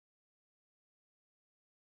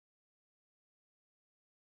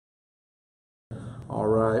All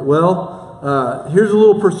right. Well, here's a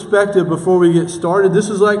little perspective before we get started. This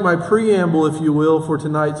is like my preamble, if you will, for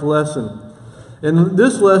tonight's lesson. In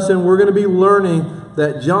this lesson, we're going to be learning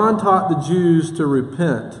that John taught the Jews to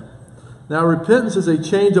repent. Now, repentance is a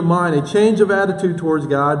change of mind, a change of attitude towards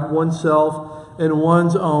God, oneself, and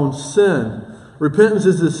one's own sin. Repentance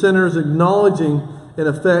is the sinner's acknowledging, in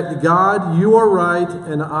effect, God, you are right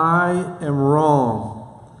and I am wrong.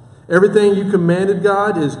 Everything you commanded,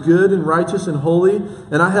 God, is good and righteous and holy,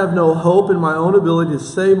 and I have no hope in my own ability to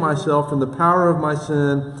save myself from the power of my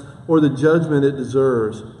sin or the judgment it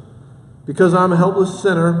deserves. Because I'm a helpless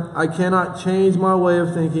sinner, I cannot change my way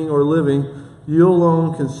of thinking or living. You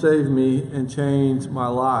alone can save me and change my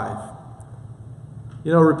life.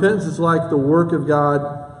 You know, repentance is like the work of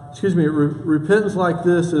God. Repentance like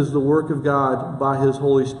this is the work of God by His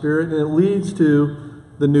Holy Spirit, and it leads to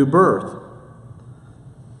the new birth.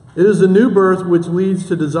 It is the new birth which leads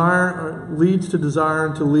to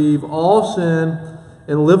desiring to leave all sin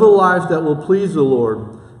and live a life that will please the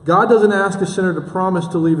Lord. God doesn't ask a sinner to promise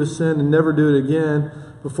to leave his sin and never do it again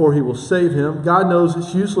before He will save him. God knows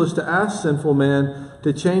it's useless to ask sinful man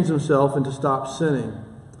to change himself and to stop sinning.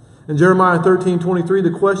 In Jeremiah 13:23,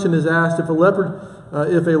 the question is asked if a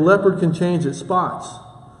leopard can change its spots.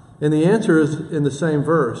 And the answer is in the same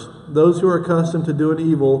verse. Those who are accustomed to doing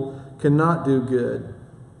evil cannot do good.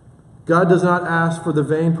 God does not ask for the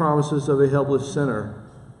vain promises of a helpless sinner.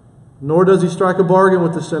 Nor does He strike a bargain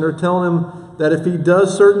with the sinner, telling him that if he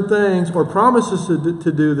does certain things or promises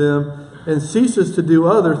to do them and ceases to do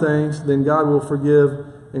other things, then God will forgive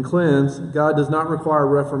and cleanse. God does not require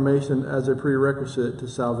reformation as a prerequisite to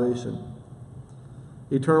salvation.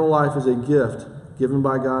 Eternal life is a gift given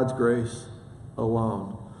by God's grace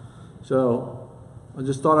alone. So I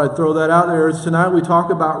just thought I'd throw that out there. Tonight we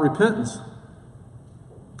talk about repentance.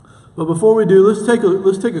 But before we do, let's take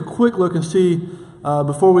a quick look and see,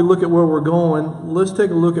 before we look at where we're going, let's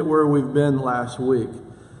take a look at where we've been last week.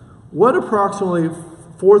 What approximately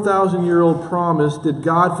 4,000-year-old promise did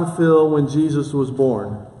God fulfill when Jesus was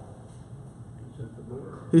born?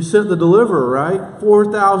 He sent the deliverer, right?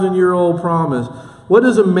 4,000-year-old promise. What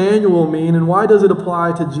does Emmanuel mean, and why does it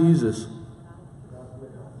apply to Jesus?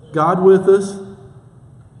 God with us.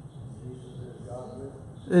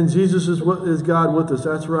 And Jesus is God with us.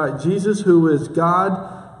 That's right. Jesus, who is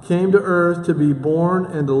God, came to earth to be born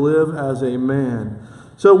and to live as a man.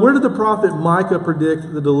 So where did the prophet Micah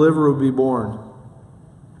predict the deliverer would be born?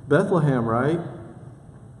 Bethlehem, right?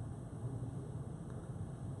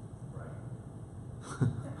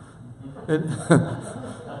 And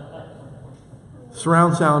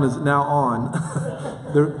surround sound is now on.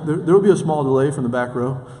 There will be a small delay from the back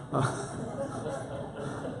row.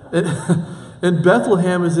 And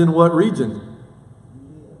Bethlehem is in what region?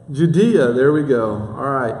 Judea. There we go.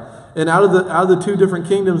 All right. And out of the two different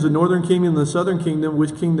kingdoms, the northern kingdom and the southern kingdom,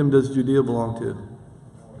 which kingdom does Judea belong to?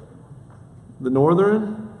 The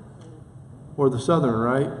northern or the southern,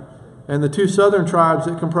 right? And the two southern tribes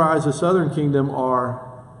that comprise the southern kingdom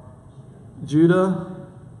are Judah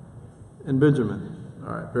and Benjamin.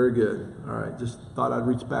 All right. Very good. All right. Just thought I'd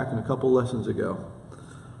reach back in a couple lessons ago.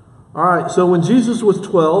 All right. So when Jesus was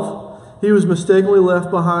 12, He was mistakenly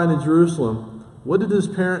left behind in Jerusalem. What did his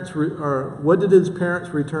parents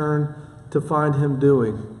return to find Him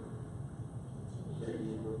doing?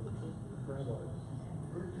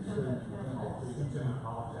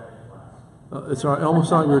 It's all right. It almost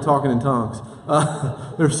sounded like we were talking in tongues.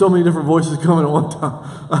 There's so many different voices coming at one time.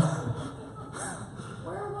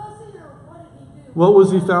 Where was he, or what did he do? What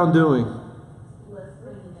was he found doing?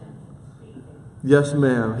 Yes,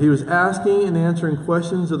 ma'am. He was asking and answering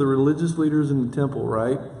questions of the religious leaders in the temple,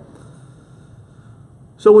 right?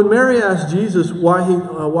 So when Mary asked Jesus why he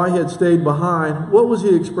had stayed behind, what was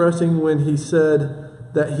He expressing when He said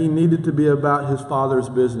that He needed to be about His Father's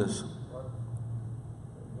business?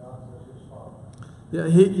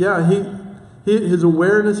 His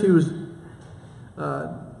awareness. He was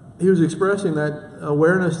expressing that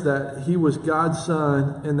awareness that He was God's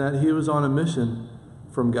Son and that He was on a mission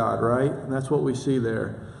from God, right? And that's what we see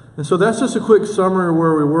there. And so that's just a quick summary of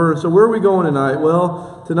where we were. So where are we going tonight?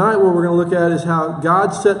 Well, tonight what we're going to look at is how God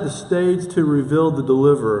set the stage to reveal the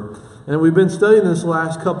deliverer. And we've been studying this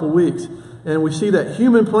last couple weeks. And we see that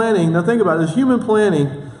human planning, now think about it, human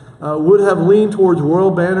planning would have leaned towards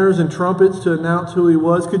world banners and trumpets to announce who He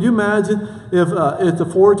was. Could you imagine if the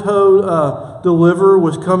foretold deliverer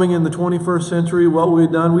was coming in the 21st century, what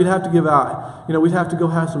we'd done? We'd have to give out, we'd have to go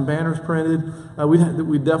have some banners printed.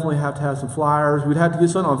 We'd definitely have to have some flyers. We'd have to get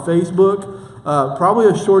something on Facebook. probably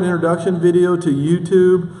a short introduction video to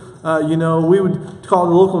YouTube. We would call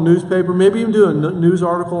the local newspaper, maybe even do a news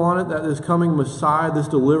article on it, that this coming Messiah, this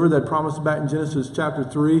deliverer that promised back in Genesis chapter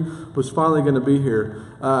 3 was finally going to be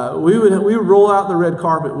here. We would roll out the red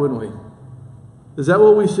carpet, wouldn't we? Is that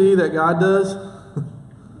what we see that God does?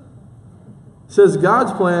 It says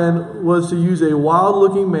God's plan was to use a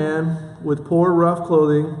wild-looking man with poor, rough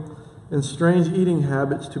clothing and strange eating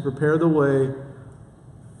habits to prepare the way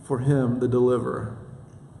for him, the deliverer.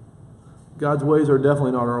 God's ways are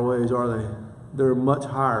definitely not our ways, are they? They're much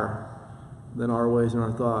higher than our ways and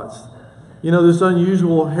our thoughts. This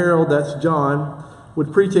unusual herald, that's John,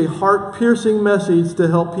 would preach a heart-piercing message to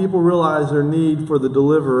help people realize their need for the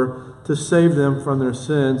deliverer to save them from their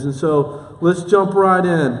sins. And so let's jump right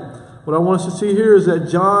in. What I want us to see here is that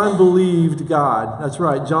John believed God. That's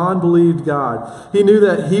right, John believed God. He knew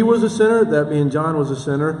that he was a sinner, that being John was a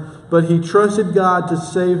sinner, but he trusted God to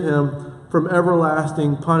save him from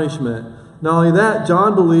everlasting punishment. Not only that,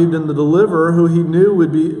 John believed in the deliverer who he knew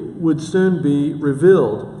would soon be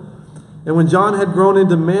revealed. And when John had grown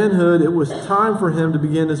into manhood, it was time for him to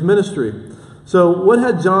begin his ministry. So what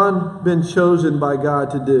had John been chosen by God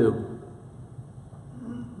to do?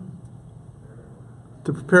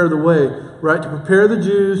 To prepare the way, right? To prepare the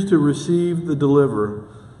Jews to receive the deliverer.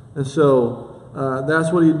 And so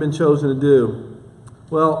that's what he'd been chosen to do.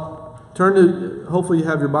 Well, hopefully you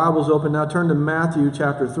have your Bibles open now. Turn to Matthew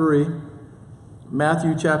chapter 3.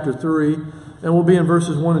 Matthew chapter 3, and we'll be in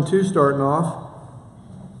verses 1 and 2 starting off.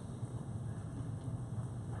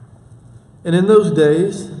 And in those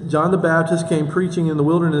days, John the Baptist came preaching in the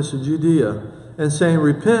wilderness of Judea and saying,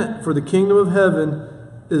 "Repent, for the kingdom of heaven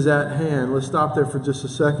is at hand." Let's stop there for just a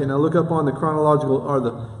second. Now look up on the it's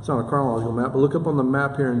not a chronological map, but look up on the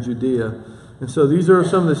map here in Judea. And so these are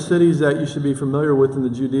some of the cities that you should be familiar with in the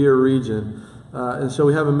Judea region. And so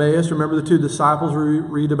we have Emmaus. Remember the two disciples we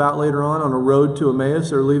read about later on a road to Emmaus.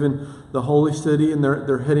 They're leaving the holy city and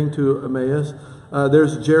they're heading to Emmaus.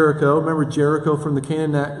 There's Jericho. Remember Jericho from the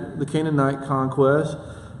Canaanite conquest.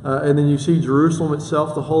 And then you see Jerusalem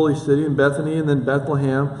itself, the holy city, and Bethany, and then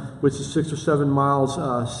Bethlehem, which is 6 or 7 miles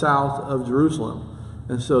south of Jerusalem.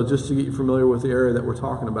 And so just to get you familiar with the area that we're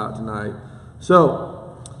talking about tonight. So,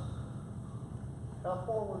 how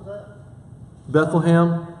far was that?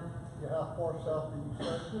 Bethlehem. How far south did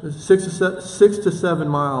you say? 6 to 7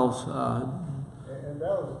 miles. And that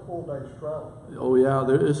was a full day's travel. Oh yeah,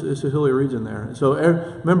 it's a hilly region there. So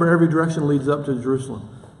remember, every direction leads up to Jerusalem.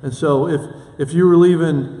 And so if you were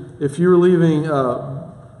leaving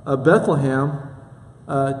Bethlehem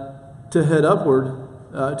to head upward,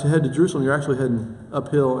 to head to Jerusalem, you're actually heading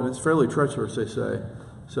uphill, and it's fairly treacherous, they say.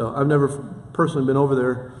 So I've never personally been over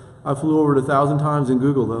there. I flew over it 1,000 times in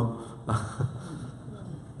Google though.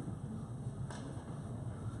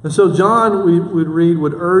 And so John, we would read,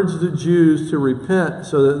 would urge the Jews to repent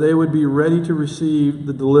so that they would be ready to receive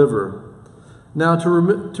the deliverer. Now, to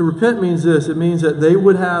repent means this. It means that they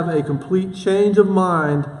would have a complete change of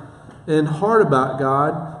mind and heart about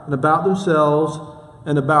God and about themselves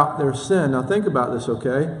and about their sin. Now, think about this,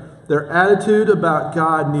 okay? Their attitude about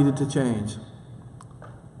God needed to change.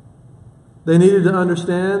 They needed to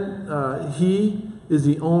understand He is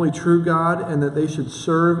the only true God and that they should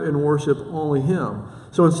serve and worship only Him.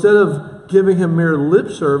 So instead of giving Him mere lip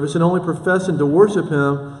service and only professing to worship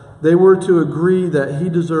Him, they were to agree that He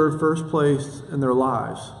deserved first place in their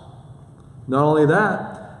lives. Not only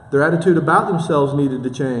that, their attitude about themselves needed to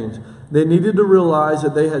change. They needed to realize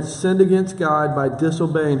that they had sinned against God by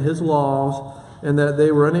disobeying His laws and that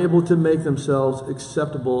they were unable to make themselves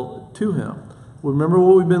acceptable to Him. Remember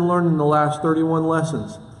what we've been learning in the last 31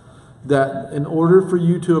 lessons. That in order for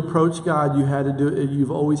you to approach God,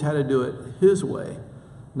 you've always had to do it His way.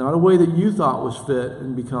 Not a way that you thought was fit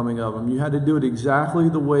in becoming of Him. You had to do it exactly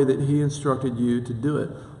the way that He instructed you to do it.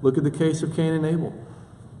 Look at the case of Cain and Abel.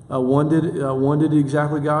 One did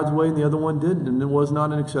exactly God's way and the other one didn't, and it was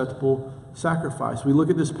not an acceptable sacrifice. We look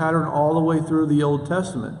at this pattern all the way through the Old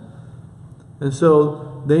Testament. And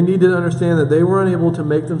so they needed to understand that they were unable to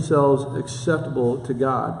make themselves acceptable to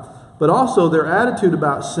God. But also their attitude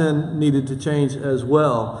about sin needed to change as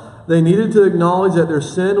well. They needed to acknowledge that their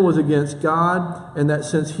sin was against God and that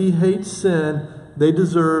since He hates sin, they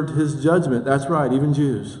deserved His judgment. That's right, even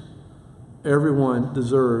Jews. Everyone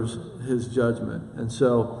deserves His judgment. And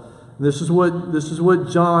so this is what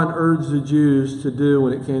John urged the Jews to do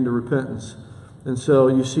when it came to repentance. And so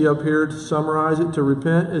you see up here, to summarize it, to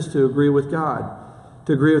repent is to agree with God.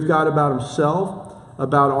 To agree with God about Himself,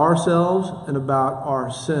 about ourselves, and about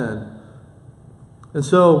our sin. And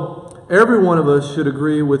so every one of us should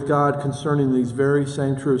agree with God concerning these very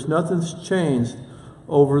same truths. Nothing's changed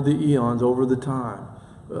over the eons, over the time.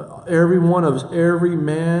 Every one of us, every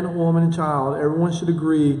man, woman, and child, everyone should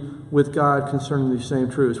agree with God concerning these same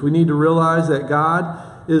truths. We need to realize that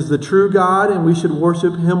God is the true God and we should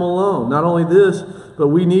worship Him alone. Not only this, but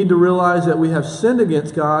we need to realize that we have sinned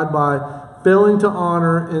against God by failing to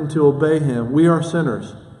honor and to obey Him. We are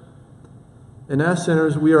sinners. And as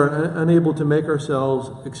sinners, we are unable to make ourselves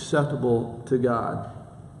acceptable to God.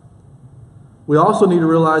 We also need to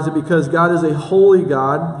realize that because God is a holy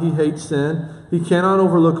God, He hates sin. He cannot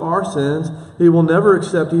overlook our sins. He will never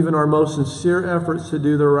accept even our most sincere efforts to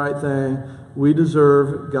do the right thing. We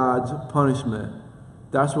deserve God's punishment.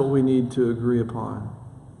 That's what we need to agree upon.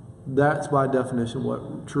 That's by definition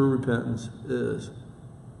what true repentance is.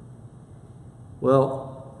 Well,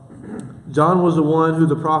 John was the one who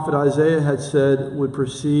the prophet Isaiah had said would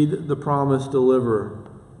precede the promised deliverer.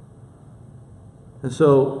 And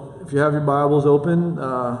so, if you have your Bibles open,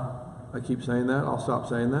 I keep saying that, I'll stop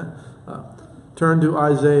saying that. Turn to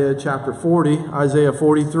Isaiah chapter 40, Isaiah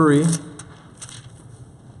 43.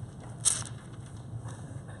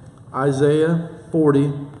 Isaiah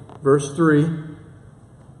 40, verse 3.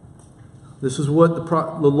 This is what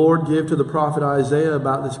the Lord gave to the prophet Isaiah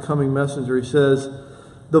about this coming messenger. He says,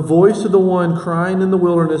 "The voice of the one crying in the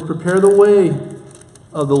wilderness, prepare the way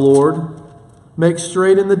of the Lord, make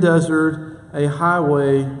straight in the desert a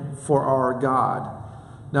highway for our God."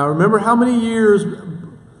 Now remember, how many years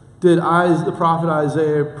did the prophet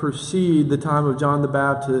Isaiah precede the time of John the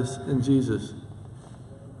Baptist and Jesus?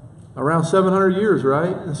 Around 700 years,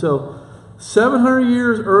 right? And so 700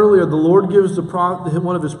 years earlier, the Lord gives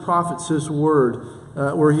one of His prophets this word,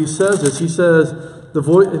 where He says this. He says,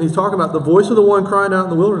 and He's talking about the voice of the one crying out in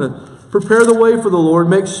the wilderness, "Prepare the way for the Lord,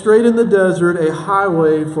 make straight in the desert a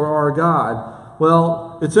highway for our God."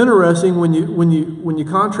 Well, it's interesting when you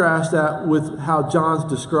contrast that with how John's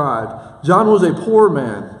described. John was a poor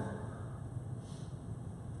man.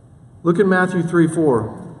 Look at Matthew 3:4.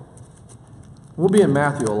 We'll be in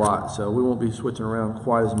Matthew a lot, so we won't be switching around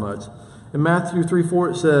quite as much. In Matthew 3:4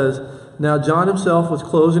 it says, "Now John himself was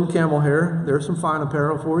clothed in camel hair." There's some fine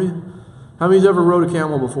apparel for you. How many's ever rode a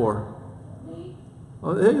camel before? Me.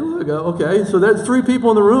 Oh, hey, look. Okay, so that's 3 people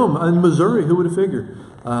in the room in Missouri. Who would have figured?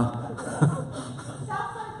 Southside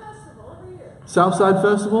Festival every year. Southside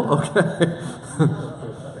Festival? Okay.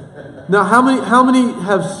 Now, how many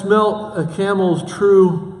have smelt a camel's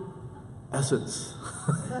true essence?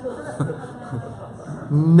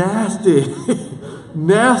 Nasty.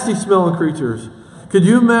 Nasty smelling creatures. Could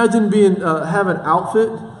you imagine have an outfit?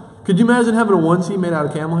 Could you imagine having a onesie made out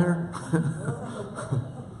of camel hair?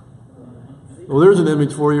 Well, there's an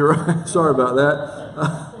image for you, right? Sorry about that.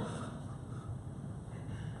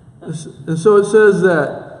 And so it says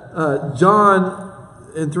that John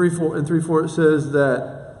in 3:4 it says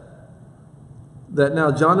that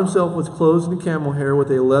now John himself was clothed in camel hair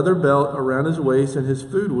with a leather belt around his waist, and his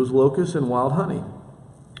food was locusts and wild honey.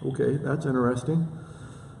 Okay, that's interesting.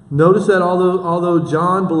 Notice that although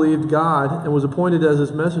John believed God and was appointed as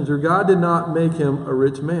His messenger, God did not make him a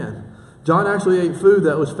rich man. John actually ate food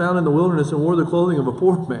that was found in the wilderness and wore the clothing of a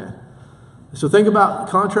poor man. So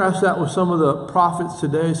contrast that with some of the prophets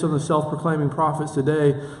today, some of the self-proclaiming prophets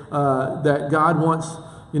today, that God wants,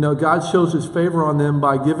 God shows His favor on them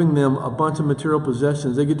by giving them a bunch of material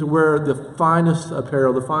possessions. They get to wear the finest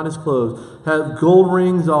apparel, the finest clothes, have gold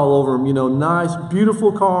rings all over them, nice,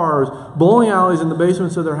 beautiful cars, bowling alleys in the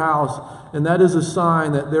basements of their house, and that is a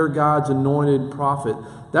sign that they're God's anointed prophet.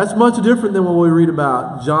 That's much different than what we read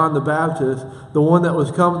about John the Baptist, the one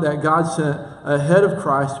that God sent ahead of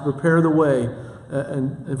Christ to prepare the way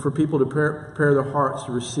and for people to prepare their hearts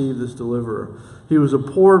to receive this deliverer. He was a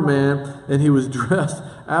poor man, and he was dressed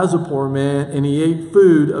as a poor man, and he ate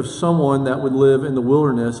food of someone that would live in the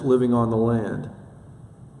wilderness, living on the land.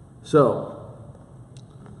 So,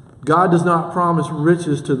 God does not promise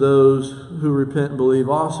riches to those who repent and believe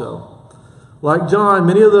also. Like John,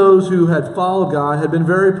 many of those who had followed God had been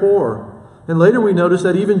very poor. And later we notice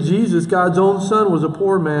that even Jesus, God's own Son, was a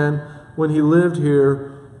poor man when He lived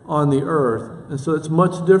here on the earth. And so it's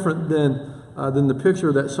much different than the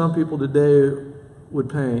picture that some people today would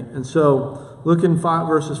paint. And so look in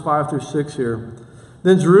verses 5 through 6 here.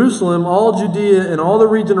 "Then Jerusalem, all Judea, and all the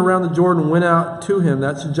region around the Jordan went out to Him,"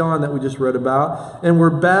 that's John that we just read about, "and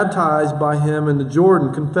were baptized by Him in the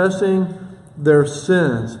Jordan, confessing their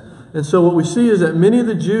sins." And so what we see is that many of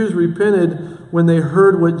the Jews repented when they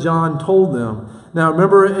heard what John told them. Now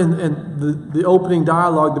remember in the opening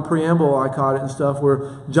dialogue, the preamble I caught it and stuff, where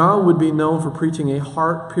John would be known for preaching a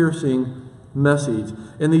heart-piercing message.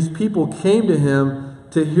 And these people came to him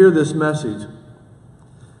to hear this message.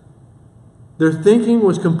 Their thinking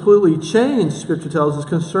was completely changed, Scripture tells us,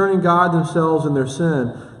 concerning God themselves and their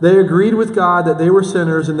sin. They agreed with God that they were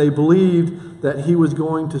sinners, and they believed that He was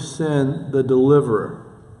going to send the deliverer.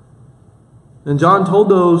 And John told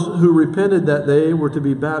those who repented that they were to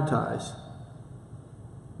be baptized.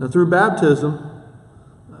 Now, through baptism,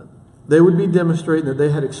 they would be demonstrating that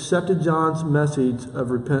they had accepted John's message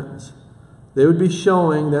of repentance. They would be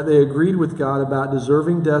showing that they agreed with God about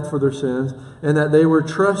deserving death for their sins, and that they were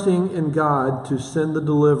trusting in God to send the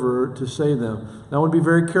deliverer to save them. Now, I want to be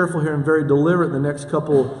very careful here and very deliberate in the next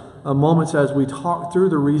couple moments as we talk through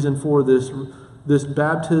the reason for this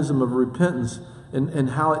baptism of repentance and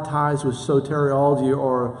how it ties with soteriology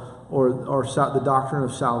or the doctrine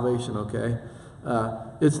of salvation, okay?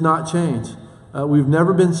 It's not changed. We've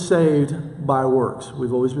never been saved by works.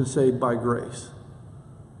 We've always been saved by grace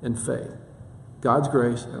and faith. God's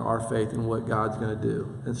grace and our faith in what God's going to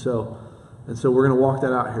do. And so we're going to walk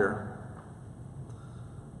that out here.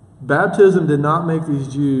 Baptism did not make these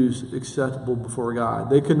Jews acceptable before God.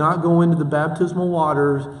 They could not go into the baptismal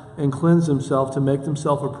waters and cleanse themselves to make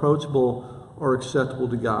themselves approachable or acceptable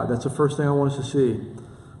to God. That's the first thing I want us to see.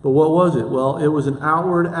 But what was it? Well, it was an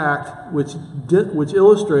outward act which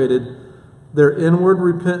illustrated their inward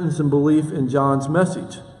repentance and belief in John's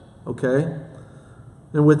message. Okay?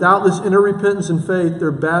 And without this inner repentance and faith,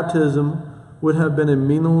 their baptism would have been a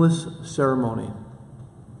meaningless ceremony.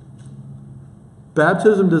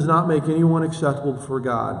 Baptism does not make anyone acceptable before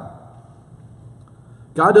God.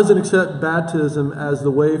 God doesn't accept baptism as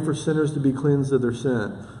the way for sinners to be cleansed of their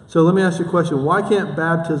sin. So let me ask you a question. Why can't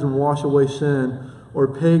baptism wash away sin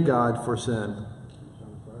or pay God for sin?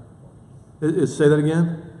 Say that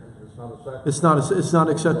again? It's not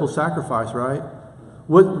an acceptable sacrifice, right?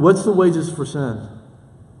 What's the wages for sin?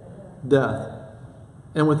 Death.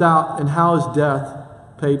 And how is death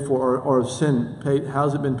paid for, or sin paid? How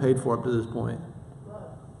has it been paid for up to this point?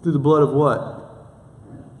 Through the blood of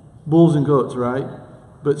what? Bulls and goats, right?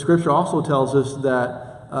 But Scripture also tells us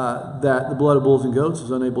that the blood of bulls and goats is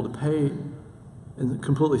unable to pay and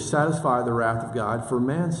completely satisfy the wrath of God for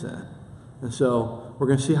man's sin. And so we're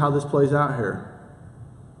going to see how this plays out here.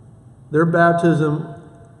 Their baptism,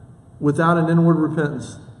 without an inward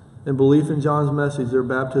repentance and belief in John's message, their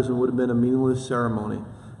baptism would have been a meaningless ceremony.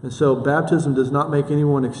 And so baptism does not make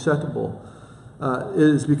anyone acceptable. It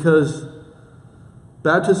is because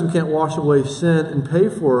baptism can't wash away sin and pay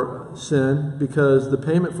for sin, because the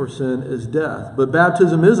payment for sin is death. But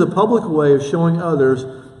baptism is a public way of showing others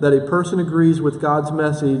that a person agrees with God's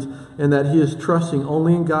message and that he is trusting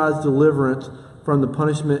only in God's deliverance from the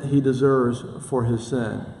punishment he deserves for his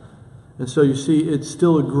sin. And so you see, it's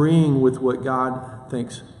still agreeing with what God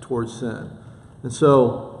thinks towards sin. And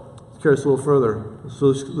so, let's carry this a little further. So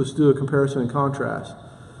let's do a comparison and contrast.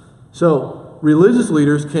 So, religious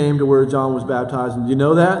leaders came to where John was baptized. And do you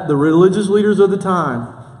know that? The religious leaders of the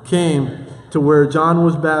time came to where John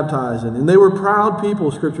was baptizing. And they were proud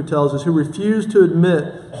people, Scripture tells us, who refused to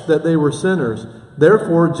admit that they were sinners.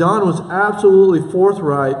 Therefore, John was absolutely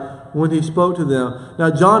forthright when he spoke to them.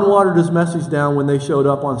 Now, John watered his message down when they showed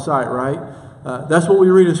up on site, right? That's what we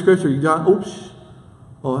read in Scripture. John,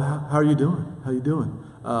 how are you doing? How are you doing?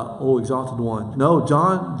 Exalted one. No,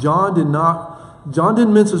 John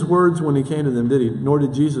didn't mince his words when he came to them, did he? Nor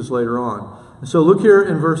did Jesus later on. And so look here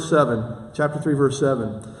in verse 7, chapter 3, verse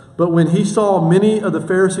 7. But when he saw many of the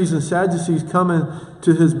Pharisees and Sadducees coming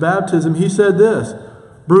to his baptism, he said this,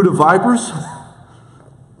 brood of vipers.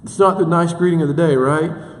 It's not the nice greeting of the day,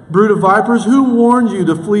 right? Brood of vipers, who warned you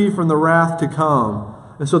to flee from the wrath to come?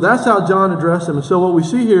 And so that's how John addressed them. And so what we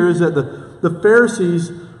see here is that the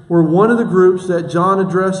Pharisees were one of the groups that John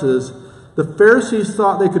addresses. The Pharisees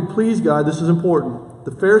thought they could please God. This is important.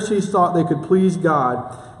 The Pharisees thought they could please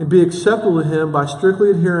God and be acceptable to Him by strictly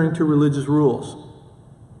adhering to religious rules.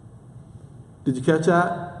 Did you catch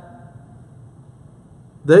that?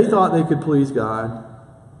 They thought they could please God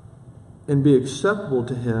and be acceptable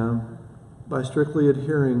to Him by strictly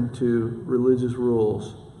adhering to religious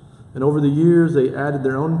rules. And over the years, they added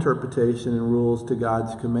their own interpretation and rules to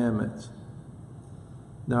God's commandments.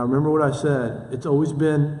 Now, remember what I said. It's always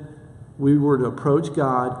been, we were to approach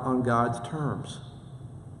God on God's terms.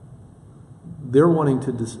 They're wanting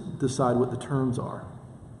to decide what the terms are.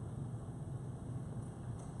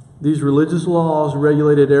 These religious laws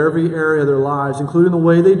regulated every area of their lives, including the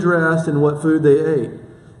way they dressed and what food they ate.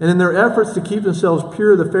 And in their efforts to keep themselves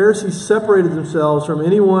pure, the Pharisees separated themselves from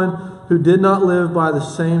anyone who did not live by the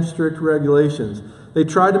same strict regulations. They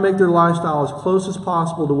tried to make their lifestyle as close as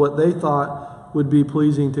possible to what they thought would be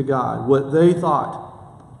pleasing to God. What they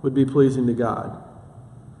thought would be pleasing to God.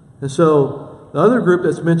 And so, the other group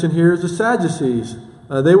that's mentioned here is the Sadducees.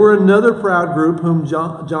 They were another proud group whom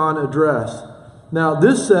John addressed. Now,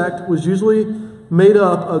 this sect was usually made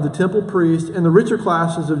up of the temple priests and the richer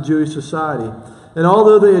classes of Jewish society. And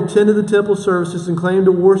although they attended the temple services and claimed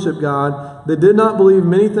to worship God, they did not believe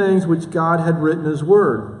many things which God had written in His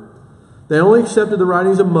Word. They only accepted the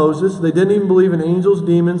writings of Moses. They didn't even believe in angels,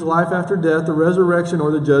 demons, life after death, the resurrection,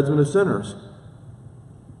 or the judgment of sinners.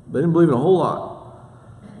 They didn't believe in a whole lot.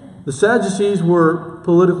 The Sadducees were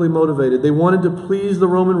politically motivated. They wanted to please the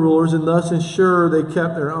Roman rulers and thus ensure they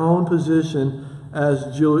kept their own position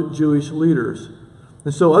as Jewish leaders.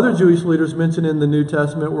 And so other Jewish leaders mentioned in the New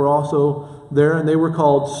Testament were also there, and they were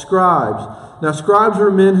called scribes. Now, scribes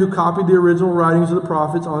were men who copied the original writings of the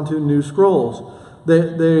prophets onto new scrolls.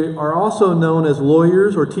 They are also known as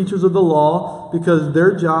lawyers or teachers of the law because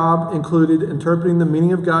their job included interpreting the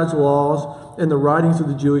meaning of God's laws and the writings of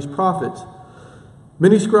the Jewish prophets.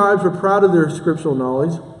 Many scribes were proud of their scriptural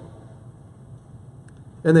knowledge,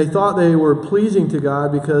 and they thought they were pleasing to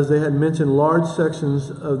God because they had mentioned large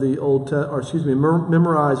sections of the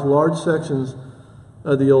memorized large sections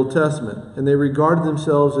of the Old Testament. And they regarded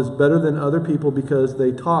themselves as better than other people because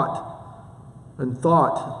they taught and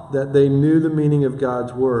thought that they knew the meaning of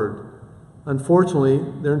God's Word. Unfortunately,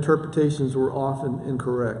 their interpretations were often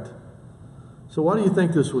incorrect. So why do you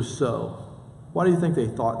think this was so? Why do you think they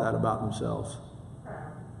thought that about themselves?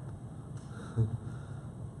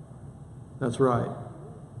 That's right.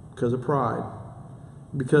 Because of pride.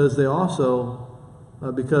 Because they also,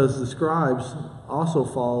 because the scribes also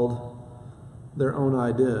followed their own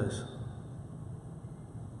ideas.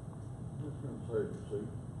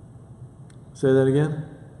 Say that again?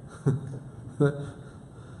 They would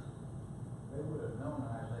have known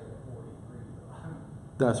Isaiah 43.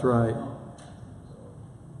 That's right.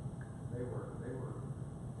 They were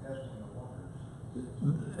testing the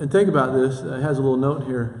waters. And think about this. It has a little note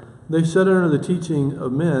here. They sat under the teaching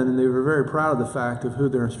of men, and they were very proud of the fact of who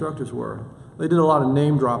their instructors were. They did a lot of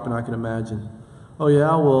name dropping, I can imagine. Oh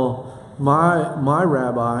yeah, well, my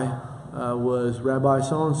rabbi was Rabbi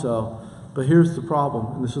so-and-so. But here's the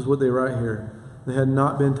problem, and this is what they write here. They had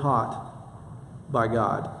not been taught by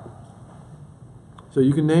God. So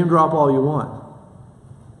you can name drop all you want,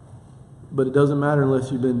 but it doesn't matter unless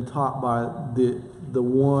you've been taught by the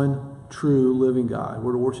one true living God.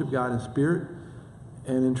 We're to worship God in spirit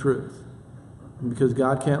and in truth. And because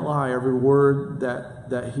God can't lie, every word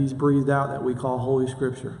that He's breathed out that we call Holy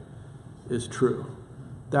Scripture is true.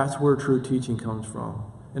 That's where true teaching comes from.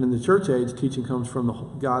 And in the church age, teaching comes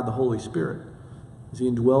from God, the Holy Spirit. As He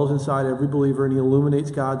indwells inside every believer and He illuminates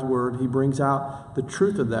God's Word, He brings out the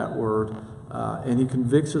truth of that Word, and He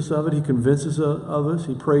convicts us of it. He convinces of us.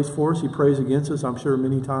 He prays for us. He prays against us, I'm sure,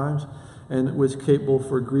 many times, and was capable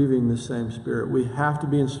for grieving the same Spirit. We have to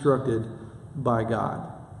be instructed by God.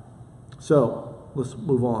 So, let's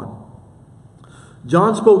move on.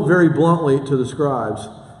 John spoke very bluntly to the scribes.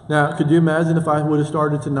 Now, could you imagine if I would have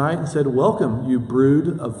started tonight and said, "Welcome, you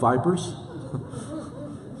brood of vipers"?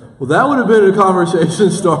 Well, that would have been a conversation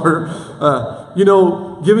starter.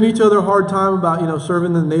 Giving each other a hard time about,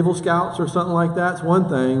 serving the Naval Scouts or something like that's one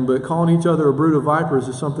thing, but calling each other a brood of vipers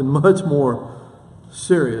is something much more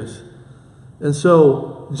serious. And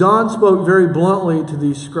so, John spoke very bluntly to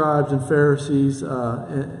these scribes and Pharisees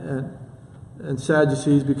and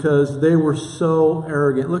Sadducees because they were so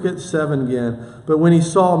arrogant. Look at 7 again. But when he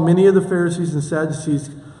saw many of the Pharisees and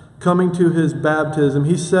Sadducees coming to his baptism,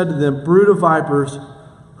 he said to them, "Brood of vipers,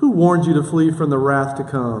 who warned you to flee from the wrath to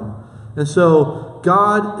come?" And so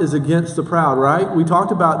God is against the proud, right? We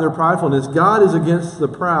talked about their pridefulness. God is against the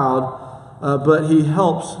proud, but He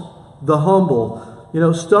helps the humble.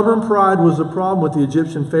 Stubborn pride was the problem with the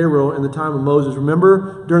Egyptian Pharaoh in the time of Moses.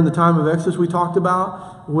 Remember, during the time of Exodus we talked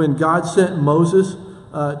about when God sent Moses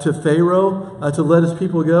to Pharaoh to let his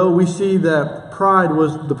people go? We see that pride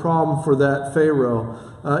was the problem for that Pharaoh.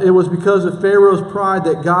 It was because of Pharaoh's pride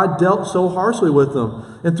that God dealt so harshly with them.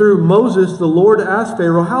 And through Moses, the Lord asked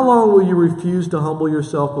Pharaoh, "How long will you refuse to humble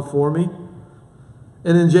yourself before me?"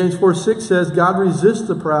 And in James 4:6 says, God resists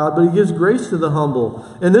the proud, but He gives grace to the humble.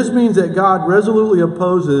 And this means that God resolutely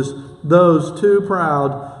opposes those too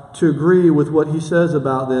proud to agree with what He says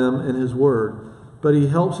about them in His Word. But He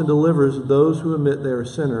helps and delivers those who admit they are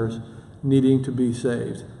sinners needing to be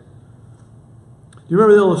saved. Do you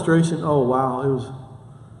remember the illustration? Oh, wow, it was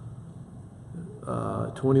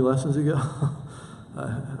 20 lessons ago.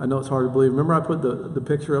 I know it's hard to believe. Remember I put the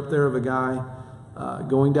picture up there of a guy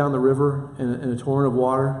going down the river in a torrent of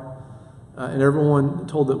water, and everyone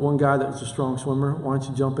told that one guy that was a strong swimmer, "Why don't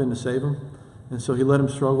you jump in to save him?" And so he let him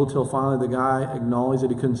struggle till finally the guy acknowledged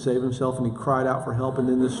that he couldn't save himself, and he cried out for help. And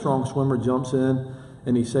then this strong swimmer jumps in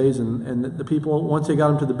and he saves him. And the people, once they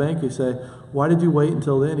got him to the bank, they say, why did you wait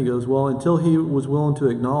until then? He goes, well, until he was willing to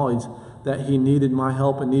acknowledge that he needed my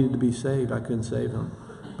help and needed to be saved, I couldn't save him.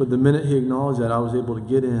 But the minute he acknowledged that, I was able to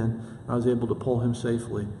get in. I was able to pull him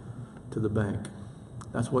safely to the bank.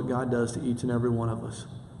 That's what God does to each and every one of us.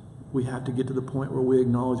 We have to get to the point where we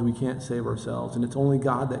acknowledge we can't save ourselves, and it's only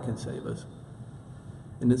God that can save us.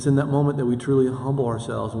 And it's in that moment that we truly humble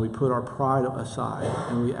ourselves and we put our pride aside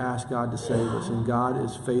and we ask God to save us. And God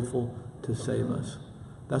is faithful to save us.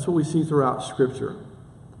 That's what we see throughout Scripture.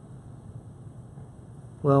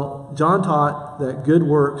 Well, John taught that good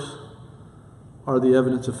works are the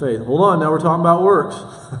evidence of faith. Hold on, now we're talking about works.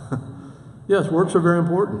 Yes, works are very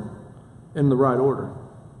important in the right order.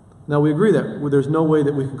 Now we agree that there's no way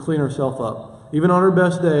that we can clean ourselves up. Even on our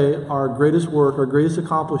best day, our greatest work, our greatest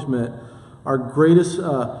accomplishment, our greatest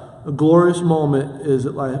glorious moment is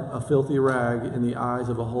like a filthy rag in the eyes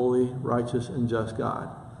of a holy, righteous, and just God.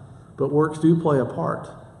 But works do play a part.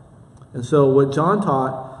 And so what John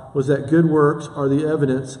taught was that good works are the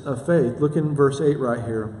evidence of faith. Look in verse 8 right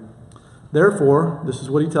here. Therefore, this is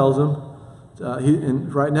what he tells them.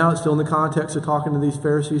 And right now it's still in the context of talking to these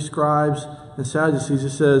Pharisees, scribes, and Sadducees. It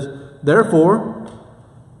says, therefore,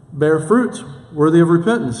 bear fruits worthy of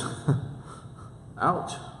repentance.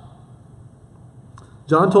 Ouch.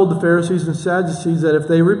 John told the Pharisees and Sadducees that if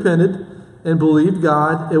they repented and believed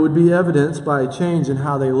God, it would be evidenced by a change in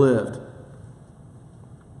how they lived.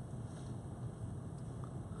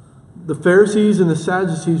 The Pharisees and the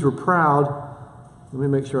Sadducees were proud. Let me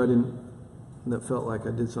make sure I didn't, that felt like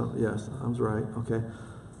I did something. Yes, I was right. Okay.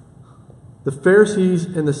 The Pharisees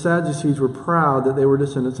and the Sadducees were proud that they were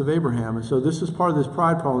descendants of Abraham. And so this is part of this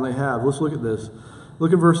pride problem they have. Let's look at this.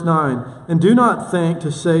 Look at verse 9. And do not think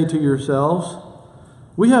to say to yourselves,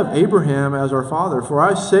 we have Abraham as our father. For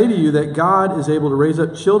I say to you that God is able to raise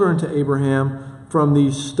up children to Abraham from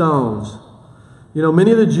these stones. You know,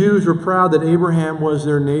 many of the Jews were proud that Abraham was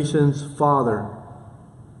their nation's father.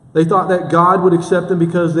 They thought that God would accept them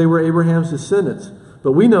because they were Abraham's descendants.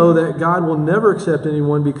 But we know that God will never accept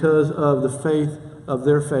anyone because of the faith of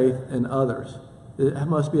their faith in others. It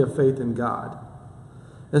must be a faith in God.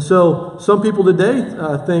 And so some people today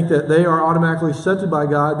think that they are automatically accepted by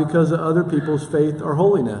God because of other people's faith or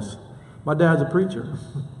holiness. My dad's a preacher.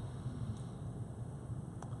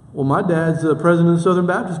 Well, my dad's the president of the Southern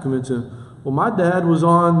Baptist Convention. Well, my dad was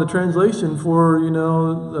on the translation for,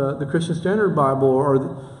 the Christian Standard Bible.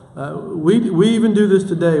 Or we even do this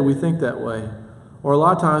today. We think that way. Or a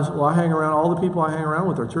lot of times, well, I hang around, all the people I hang around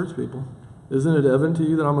with are church people. Isn't it evident to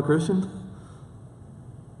you that I'm a Christian?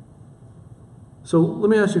 So let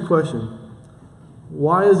me ask you a question.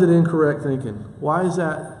 Why is it incorrect thinking? Why is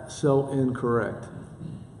that so incorrect?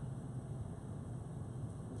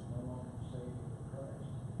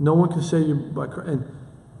 No one can save you by Christ.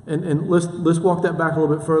 And let's walk that back a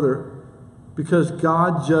little bit further. Because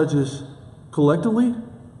God judges collectively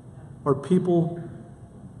or people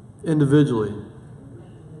individually?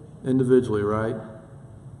 Individually, right?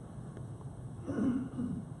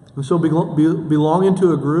 And so belonging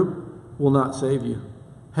to a group will not save you.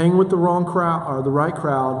 Hanging with the wrong crowd or the right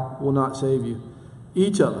crowd will not save you.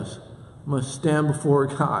 Each of us must stand before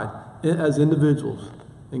God as individuals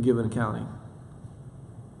and give an accounting.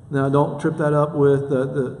 Now, don't trip that up with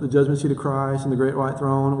the judgment seat of Christ and the great white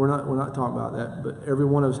throne. We're not talking about that. But every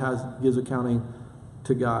one of us gives accounting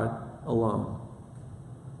to God alone.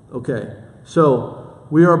 Okay, so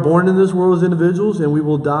we are born in this world as individuals, and we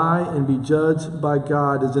will die and be judged by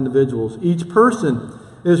God as individuals. Each person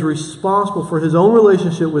is responsible for his own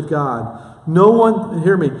relationship with God. No one,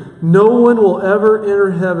 hear me, no one will ever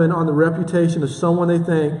enter heaven on the reputation of someone they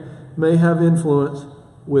think may have influence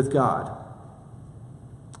with God.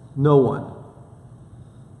 No one.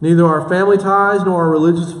 Neither our family ties nor our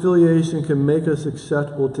religious affiliation can make us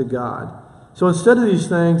acceptable to God. So instead of these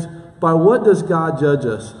things, by what does God judge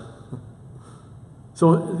us?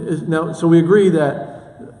 So we agree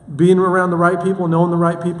that being around the right people, knowing the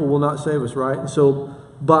right people will not save us, right? So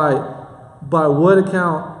by what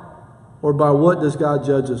account or by what does God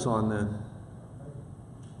judge us on then?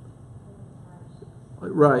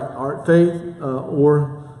 Right, our faith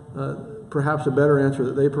or perhaps a better answer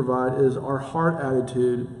that they provide is our heart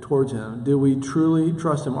attitude towards Him. Do we truly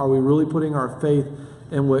trust Him? Are we really putting our faith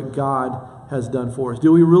in what God has done for us?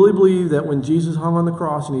 Do we really believe that when Jesus hung on the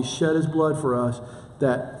cross and He shed His blood for us,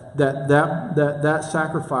 that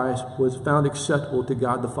sacrifice was found acceptable to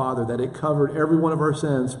God the Father, that it covered every one of our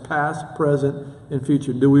sins, past, present, and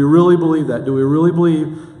future? Do we really believe that? Do we really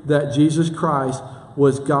believe that Jesus Christ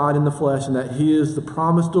was God in the flesh, and that he is the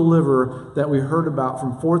promised deliverer that we heard about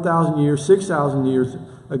from 4,000 years, 6,000 years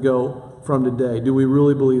ago from today. Do we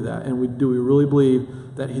really believe that? And do we really believe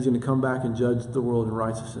that he's going to come back and judge the world in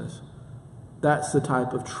righteousness? That's the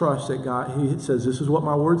type of trust that God, he says, this is what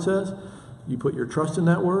my word says. You put your trust in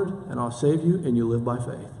that word, and I'll save you, and you live by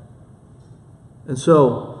faith. And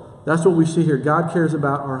so, that's what we see here. God cares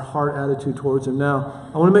about our heart attitude towards him. Now,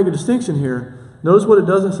 I want to make a distinction here. Notice what it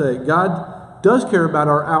doesn't say. God does care about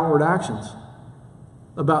our outward actions,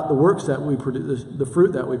 about the works that we produce, the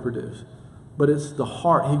fruit that we produce. But it's the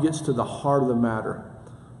heart. He gets to the heart of the matter.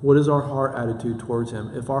 What is our heart attitude towards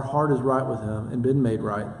him? If our heart is right with him and been made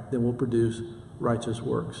right, then we'll produce righteous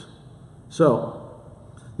works. So,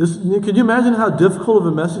 could you imagine how difficult of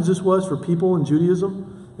a message this was for people in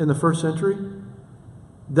Judaism in the first century?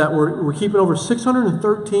 That we're keeping over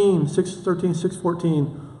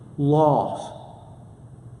 614 laws.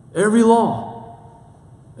 Every law.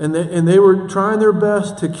 And they were trying their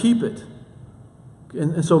best to keep it.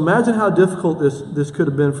 And so imagine how difficult this could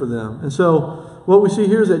have been for them. And so what we see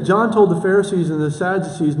here is that John told the Pharisees and the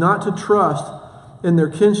Sadducees not to trust in their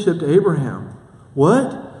kinship to Abraham.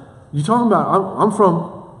 What? You talking about? I'm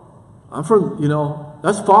from,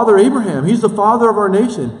 that's Father Abraham. He's the father of our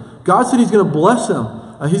nation. God said he's going to bless him.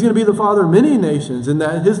 He's going to be the father of many nations, and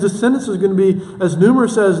that his descendants is going to be as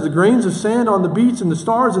numerous as the grains of sand on the beach and the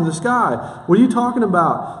stars in the sky. What are you talking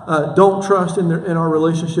about? Don't trust in our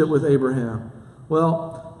relationship with Abraham.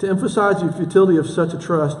 Well, to emphasize the futility of such a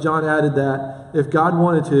trust, John added that if God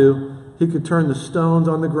wanted to, he could turn the stones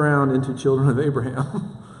on the ground into children of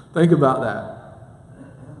Abraham. Think about that.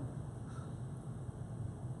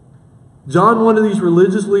 John wanted these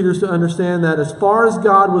religious leaders to understand that as far as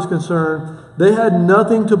God was concerned, they had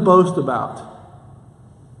nothing to boast about.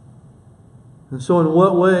 And so in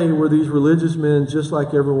what way were these religious men just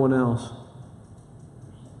like everyone else?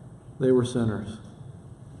 They were sinners.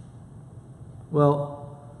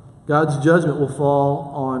 Well, God's judgment will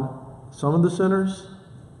fall on some of the sinners,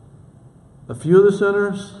 a few of the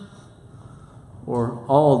sinners, or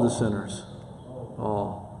all of the sinners.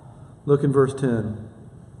 All. Look in verse 10.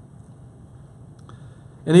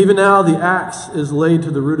 And even now the axe is laid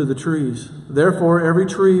to the root of the trees. Therefore, every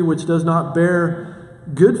tree which does not bear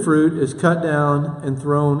good fruit is cut down and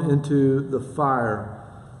thrown into the fire.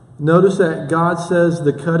 Notice that God says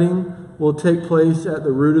the cutting will take place at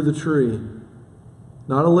the root of the tree.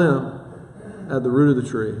 Not a limb, at the root of the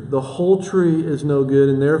tree. The whole tree is no good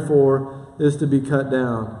and therefore is to be cut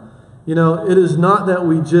down. It is not that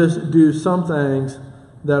we just do some things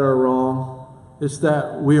that are wrong. It's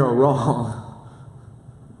that we are wrong.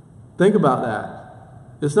 Think about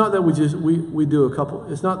that. It's not that we do a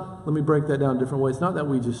couple. It's not, let me break that down a different way. It's not that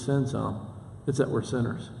we just sin some. It's that we're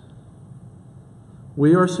sinners.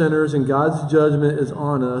 We are sinners and God's judgment is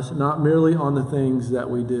on us, not merely on the things that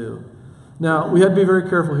we do. Now, we have to be very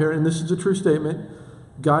careful here, and this is a true statement.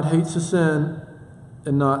 God hates the sin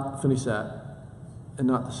and not finisat, and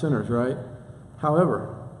not the sinners, right?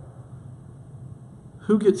 However,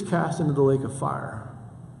 who gets cast into the lake of fire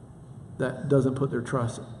that doesn't put their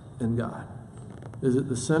trust in God? Is it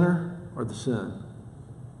the sinner or the sin?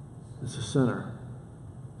 It's the sinner.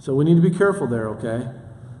 So we need to be careful there, okay?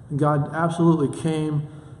 God absolutely came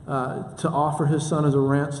to offer his son as a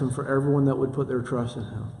ransom for everyone that would put their trust in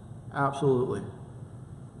him. Absolutely.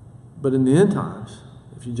 But in the end times,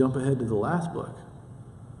 if you jump ahead to the last book,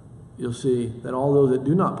 you'll see that all those that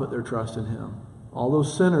do not put their trust in him, all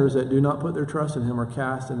those sinners that do not put their trust in him are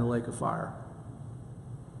cast in the lake of fire.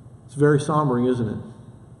 It's very sombering, isn't it?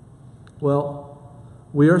 Well,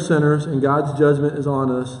 we are sinners and God's judgment is on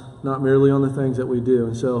us, not merely on the things that we do.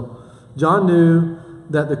 And so John knew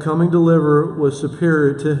that the coming deliverer was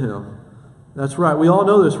superior to him. That's right. We all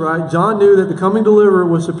know this, right? John knew that the coming deliverer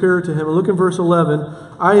was superior to him. And look in verse 11.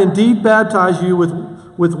 I indeed baptize you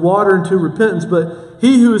with water into repentance, but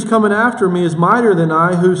he who is coming after me is mightier than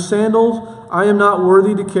I, whose sandals I am not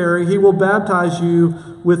worthy to carry. He will baptize you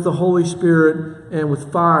with the Holy Spirit and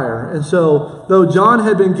with fire. And so, though John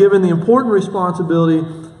had been given the important responsibility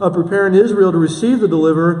of preparing Israel to receive the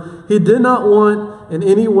deliverer, he did not want in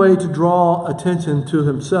any way to draw attention to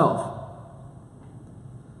himself.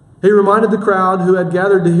 He reminded the crowd who had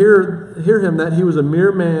gathered to hear him that he was a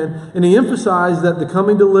mere man, and he emphasized that the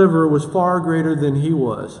coming deliverer was far greater than he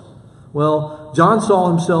was. Well, John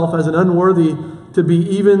saw himself as unworthy to be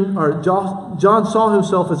even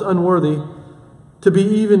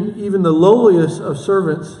the lowliest of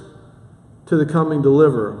servants to the coming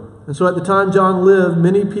deliverer. And so at the time John lived,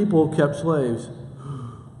 many people kept slaves.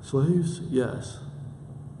 Slaves? Yes.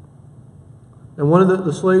 And one of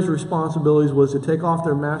the slaves' responsibilities was to take off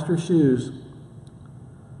their master's shoes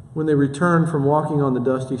when they returned from walking on the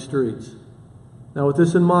dusty streets. Now, with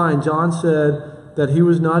this in mind, John said that he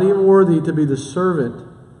was not even worthy to be the servant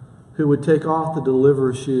who would take off the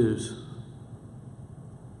deliverer's shoes.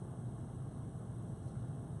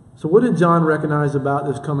 So what did John recognize about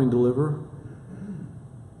this coming deliverer?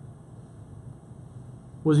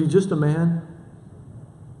 Was he just a man?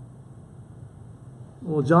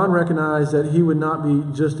 Well, John recognized that he would not be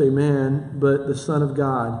just a man, but the Son of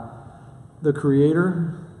God, the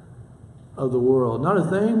Creator of the world. Not a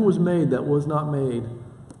thing was made that was not made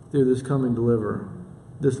through this coming deliverer,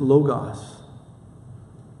 this Logos.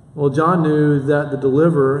 Well, John knew that the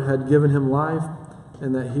deliverer had given him life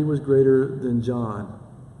and that he was greater than John.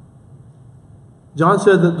 John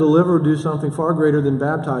said that the deliverer would do something far greater than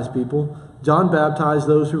baptize people. John baptized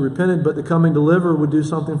those who repented, but the coming deliverer would do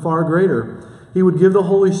something far greater. He would give the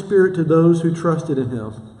Holy Spirit to those who trusted in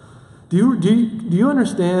him. Do you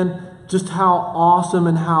understand just how awesome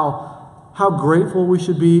and how grateful we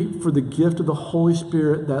should be for the gift of the Holy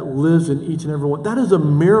Spirit that lives in each and every one? That is a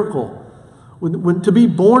miracle. When to be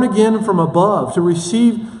born again from above, to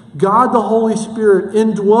receive God the Holy Spirit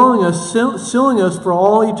indwelling us, sealing us for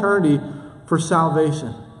all eternity for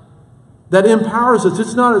salvation. That empowers us.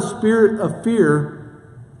 It's not a spirit of fear,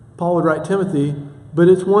 Paul would write Timothy, but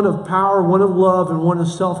it's one of power, one of love, and one of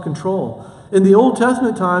self-control. In the Old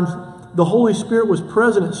Testament times, the Holy Spirit was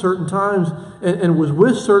present at certain times and was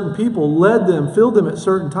with certain people, led them, filled them at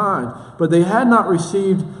certain times. But they had not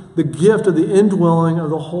received the gift of the indwelling of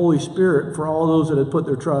the Holy Spirit for all those that had put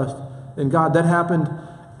their trust in God. That happened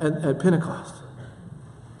at Pentecost.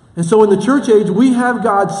 And so in the church age, we have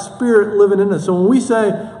God's Spirit living in us. So when we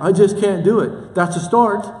say, I just can't do it, that's a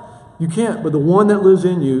start. You can't, but the one that lives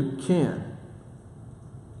in you can.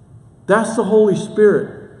 That's the Holy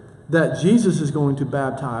Spirit that Jesus is going to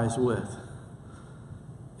baptize with.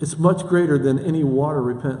 It's much greater than any water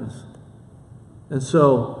repentance. And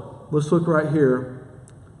so, let's look right here.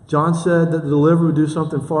 John said that the deliverer would do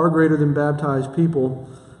something far greater than baptize people,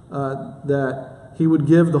 that he would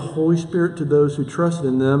give the Holy Spirit to those who trusted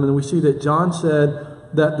in them. And we see that John said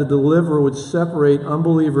that the deliverer would separate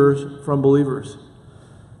unbelievers from believers.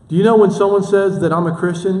 Do you know when someone says that I'm a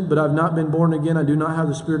Christian, but I've not been born again, I do not have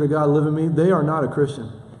the Spirit of God live in me, they are not a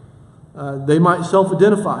Christian. They might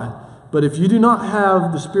self-identify, but if you do not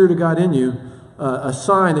have the Spirit of God in you, a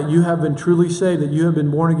sign that you have been truly saved, that you have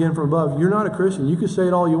been born again from above, you're not a Christian. You can say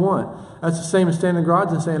it all you want. That's the same as standing in the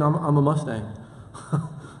garage and saying, I'm a Mustang.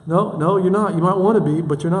 No, you're not. You might want to be,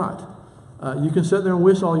 but you're not. You can sit there and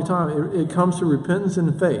wish all your time. It comes to repentance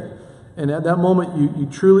and faith. And at that moment, you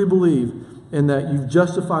truly believe in that you've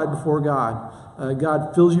justified before God.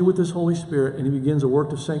 God fills you with His Holy Spirit, and He begins a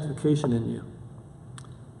work of sanctification in you.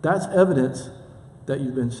 That's evidence that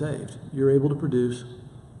you've been saved. You're able to produce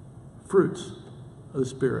fruits of the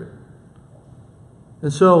Spirit.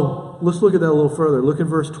 And so, let's look at that a little further. Look at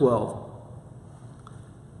verse 12.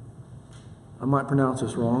 I might pronounce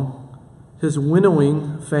this wrong. His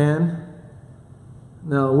winnowing fan.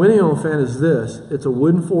 Now, a winnowing fan is this. It's a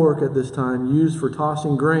wooden fork at this time used for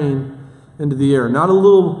tossing grain into the air. Not a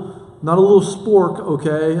little spork,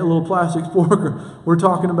 okay? A little plastic spork. We're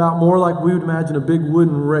talking about more like we would imagine a big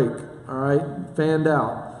wooden rake, all right? Fanned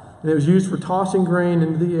out. And it was used for tossing grain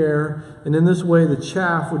into the air. And in this way, the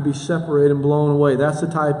chaff would be separated and blown away. That's the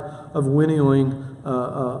type of winnowing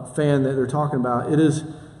fan that they're talking about. It is...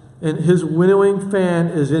 And his winnowing fan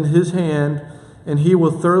is in his hand, and he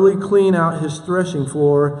will thoroughly clean out his threshing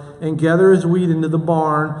floor and gather his wheat into the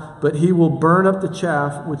barn, but he will burn up the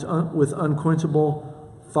chaff with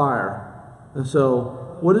unquenchable fire. And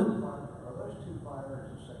so, what? Are those two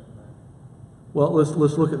fires the same thing? Well, let's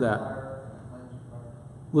look at that. Fire and flames of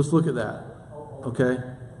fire? Let's look at that. Okay,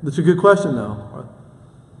 that's a good question, though.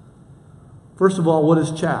 First of all, what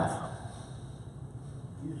is chaff?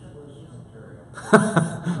 Useless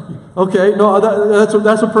material. Okay, no,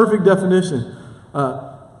 that's a perfect definition.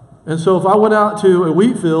 And so if I went out to a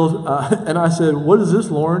wheat field and I said, what is this,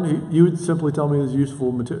 Lauren? You would simply tell me it's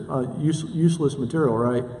useless material,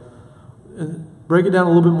 right? And break it down a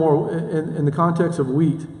little bit more in the context of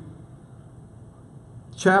wheat.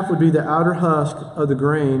 Chaff would be the outer husk of the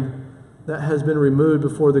grain that has been removed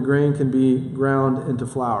before the grain can be ground into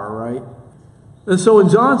flour, right? And so in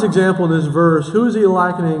John's example in this verse, who is he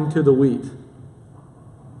likening to the wheat?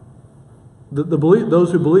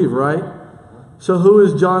 Those who believe, right? So who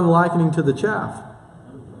is John likening to the chaff?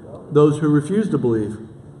 Those who refuse to believe.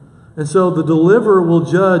 And so the deliverer will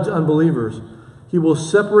judge unbelievers. He will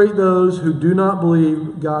separate those who do not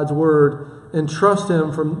believe God's word and trust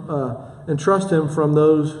him from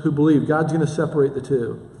those who believe. God's going to separate the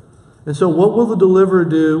two. And so what will the deliverer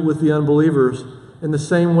do with the unbelievers? in the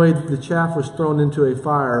same way that the chaff was thrown into a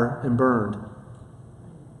fire and burned.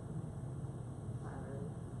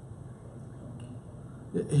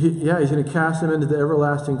 He's going to cast them into the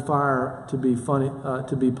everlasting fire to be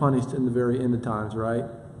punished in the very end of times, right?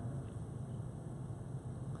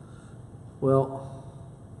 Well,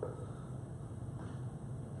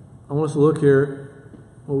 I want us to look here.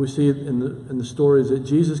 What we see in the story is that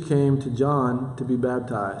Jesus came to John to be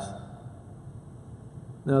baptized.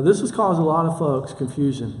 Now, this has caused a lot of folks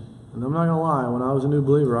confusion, and I'm not going to lie. When I was a new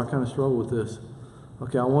believer, I kind of struggled with this.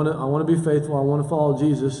 Okay, I want to be faithful. I want to follow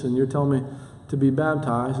Jesus, and you're telling me to be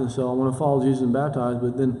baptized, and so I want to follow Jesus and baptize.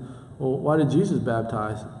 But then, well, why did Jesus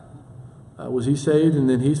baptize? Was he saved, and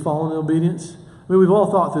then he's following obedience? I mean, we've all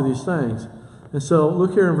thought through these things, and so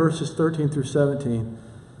look here in verses 13 through 17.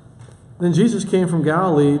 Then Jesus came from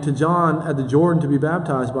Galilee to John at the Jordan to be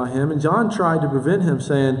baptized by him. And John tried to prevent him,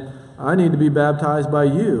 saying, I need to be baptized by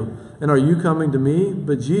you, and are you coming to me?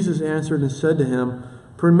 But Jesus answered and said to him,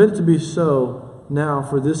 Permit it to be so now,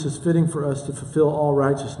 for this is fitting for us to fulfill all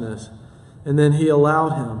righteousness. And then he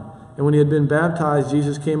allowed him. And when he had been baptized,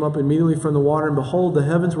 Jesus came up immediately from the water, and behold, the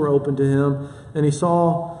heavens were opened to him, and he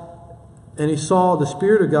saw the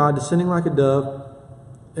Spirit of God descending like a dove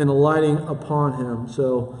and alighting upon him.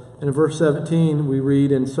 So in verse 17, we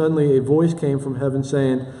read, And suddenly a voice came from heaven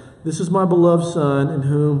saying, This is my beloved Son, in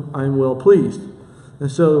whom I am well pleased.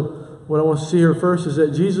 And so what I want to see here first is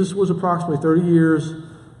that Jesus was approximately 30 years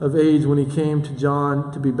of age when he came to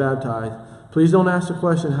John to be baptized. Please don't ask the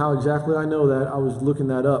question how exactly I know that. I was looking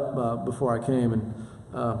that up before I came, and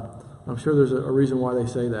I'm sure there's a reason why they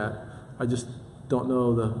say that. I just don't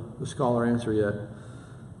know the scholar answer yet.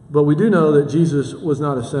 But we do know that Jesus was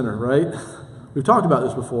not a sinner, right? We've talked about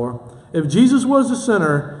this before. If Jesus was a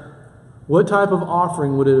sinner, what type of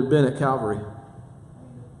offering would it have been at Calvary?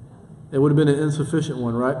 It would have been an insufficient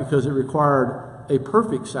one, right? Because it required a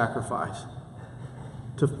perfect sacrifice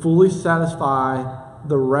to fully satisfy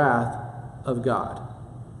the wrath of God.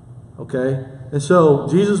 Okay? And so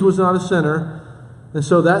Jesus was not a sinner, and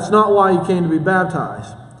so that's not why he came to be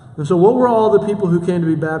baptized. And so what were all the people who came to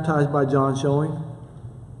be baptized by John showing?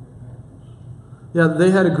 Yeah,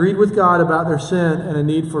 they had agreed with God about their sin and a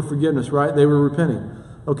need for forgiveness, right? They were repenting.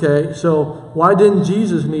 Okay, so why didn't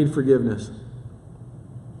Jesus need forgiveness?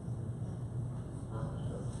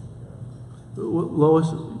 Lois?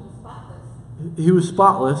 He was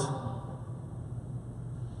spotless.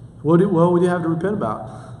 What would you have to repent about?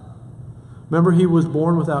 Remember, he was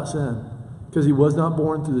born without sin because he was not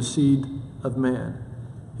born through the seed of man.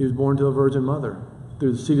 He was born to a virgin mother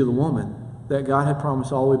through the seed of the woman that God had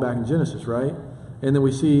promised all the way back in Genesis, right? And then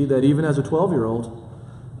we see that even as a 12-year-old,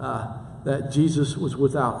 that Jesus was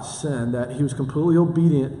without sin, that he was completely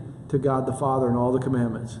obedient to God the Father and all the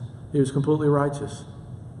commandments. He was completely righteous.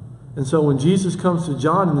 And so when Jesus comes to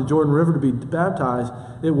John in the Jordan River to be baptized,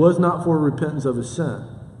 it was not for repentance of his sin.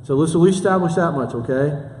 So let's at least establish that much,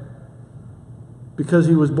 okay? Because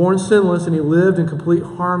he was born sinless and he lived in complete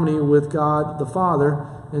harmony with God the Father,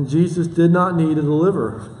 and Jesus did not need a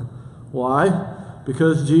deliverer. Why?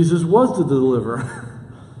 Because Jesus was the deliverer.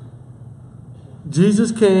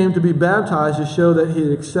 Jesus came to be baptized to show that he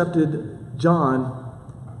had accepted John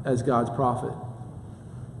as God's prophet.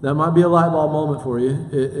 That might be a light bulb moment for you.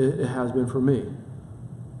 It has been for me.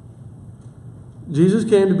 Jesus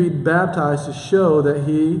came to be baptized to show that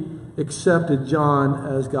he accepted John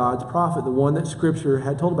as God's prophet, the one that Scripture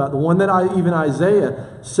had told about, the one that even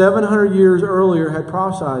Isaiah 700 years earlier had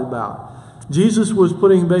prophesied about. Jesus was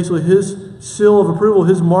putting basically his seal of approval,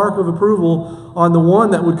 his mark of approval on the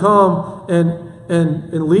one that would come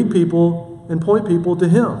and lead people and point people to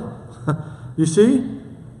him. You see?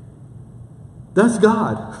 That's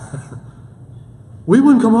God. We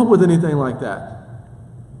wouldn't come up with anything like that.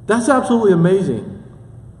 That's absolutely amazing.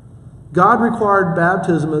 God required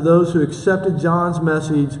baptism of those who accepted John's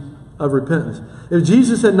message of repentance. If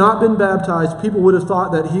Jesus had not been baptized, people would have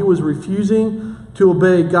thought that he was refusing to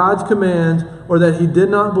obey God's commands or that he did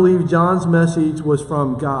not believe John's message was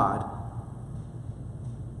from God.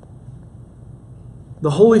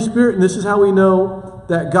 The Holy Spirit, and this is how we know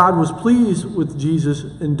that God was pleased with Jesus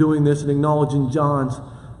in doing this and acknowledging John's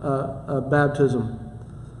baptism.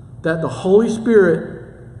 That the Holy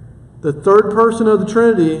Spirit, the third person of the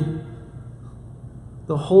Trinity,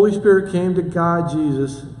 the Holy Spirit came to guide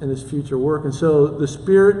Jesus in his future work. And so the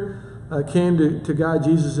Spirit came to guide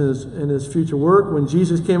Jesus in his future work. When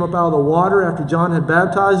Jesus came up out of the water after John had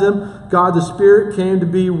baptized him, God the Spirit came to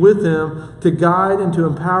be with him to guide and to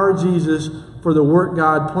empower Jesus for the work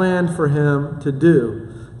God planned for him to do.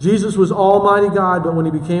 Jesus was Almighty God, but when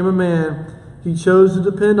he became a man, he chose to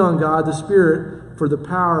depend on God the Spirit for the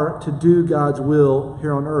power to do God's will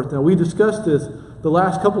here on earth. Now, we discussed this the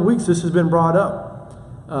last couple of weeks. This has been brought up.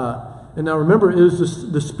 And now remember, it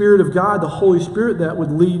was the Spirit of God, the Holy Spirit, that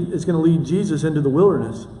is going to lead Jesus into the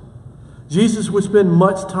wilderness. Jesus would spend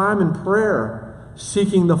much time in prayer,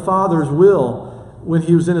 seeking the Father's will when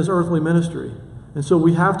he was in his earthly ministry. And so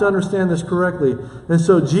we have to understand this correctly. And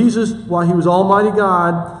so Jesus, while he was Almighty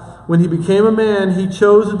God, when he became a man, he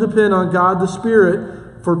chose to depend on God the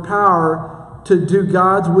Spirit for power to do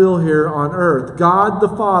God's will here on earth. God the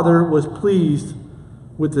Father was pleased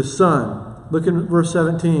with his Son. Look in verse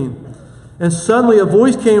 17. And suddenly a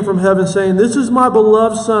voice came from heaven saying, "This is my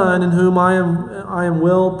beloved Son, in whom I am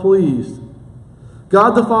well pleased."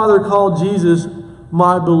 God the Father called Jesus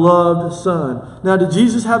my beloved Son. Now, did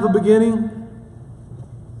Jesus have a beginning?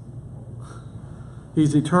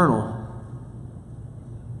 He's eternal.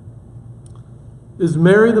 Is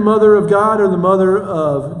Mary the mother of God or the mother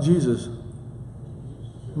of Jesus?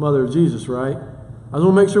 Mother of Jesus, right? I just want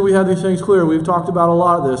to make sure we have these things clear. We've talked about a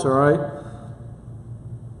lot of this, all right?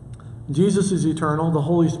 Jesus is eternal. The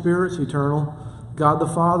Holy Spirit's eternal. God the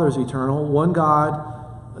Father is eternal. One God,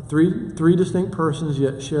 three distinct persons,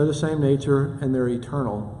 yet share the same nature, and they're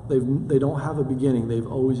eternal. They don't have a beginning. They've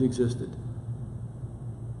always existed.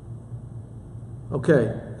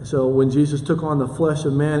 Okay, so when Jesus took on the flesh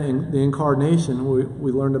of man in the incarnation,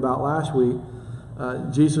 we learned about last week,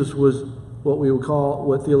 Jesus was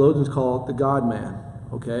what theologians call the God-man.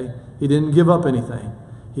 Okay, he didn't give up anything.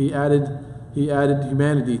 He added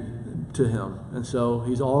humanity to him, and so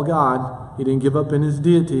he's all God. He didn't give up in his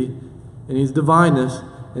deity and his divineness,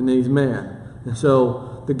 and then he's man. And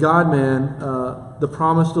so the God-man, the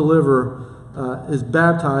promised deliverer, is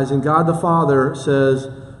baptized, and God the Father says,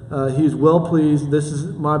 he's well pleased. This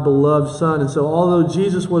is my beloved Son. And so although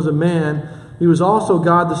Jesus was a man, he was also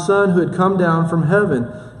God the Son who had come down from heaven.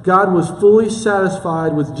 God was fully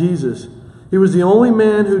satisfied with Jesus. He was the only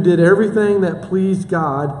man who did everything that pleased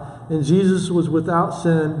God, and Jesus was without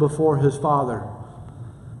sin before his Father.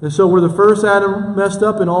 And so where the first Adam messed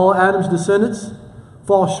up and all Adam's descendants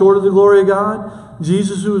fall short of the glory of God,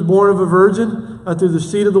 Jesus, who was born of a virgin through the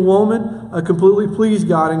seed of the woman, completely pleased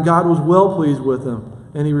God, and God was well pleased with him.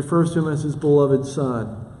 And he refers to him as his beloved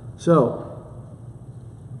Son. So,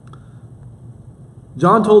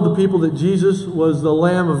 John told the people that Jesus was the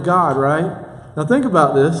Lamb of God, right? Now think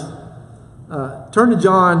about this. Turn to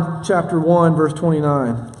John chapter 1, verse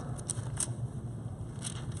 29.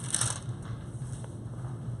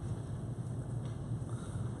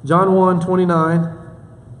 John 1:29.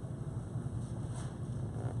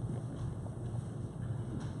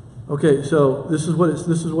 Okay, so this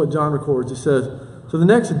is what John records. It says, "So the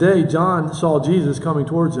next day John saw Jesus coming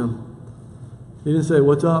towards him." He didn't say,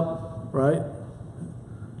 "What's up?" Right?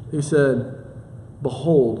 He said,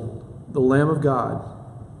 "Behold, the Lamb of God."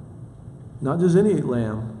 Not just any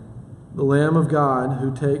lamb. The Lamb of God who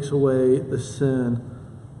takes away the sin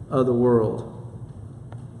of the world.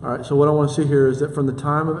 All right, so what I want to see here is that from the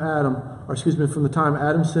time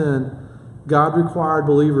Adam sinned, God required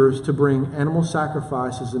believers to bring animal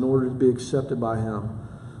sacrifices in order to be accepted by him.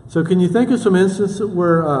 So can you think of some instances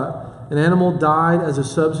where an animal died as a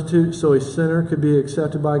substitute so a sinner could be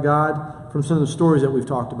accepted by God from some of the stories that we've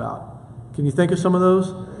talked about? Can you think of some of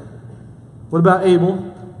those? What about Abel?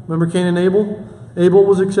 Remember Cain and Abel? Abel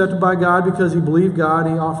was accepted by God because he believed God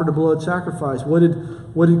and he offered a blood sacrifice. What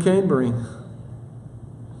did Cain bring?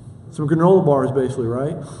 Some granola bars, basically,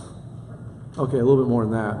 right? Okay, a little bit more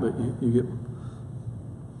than that, but you get...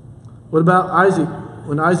 What about Isaac?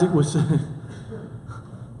 When Isaac was...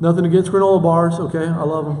 Nothing against granola bars, okay? I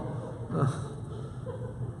love them.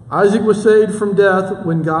 Isaac was saved from death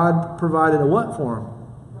when God provided a what for him?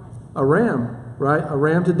 A ram, right? A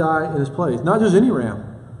ram to die in his place. Not just any ram.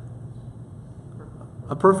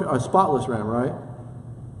 A spotless ram, right?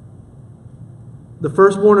 The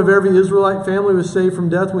firstborn of every Israelite family was saved from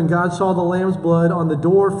death when God saw the lamb's blood on the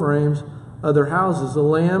door frames of their houses. The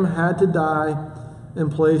lamb had to die in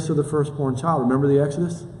place of the firstborn child. Remember the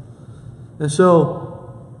Exodus? And so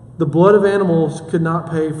the blood of animals could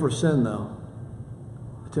not pay for sin, though.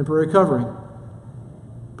 A temporary covering,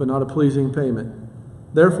 but not a pleasing payment.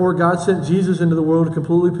 Therefore, God sent Jesus into the world to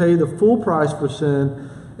completely pay the full price for sin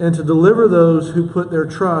and to deliver those who put their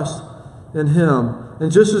trust in him.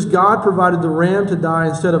 And just as God provided the ram to die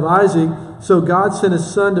instead of Isaac, so God sent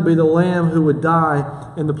his Son to be the lamb who would die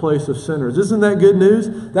in the place of sinners. Isn't that good news?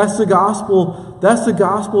 That's the gospel. That's the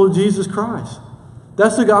gospel of Jesus Christ.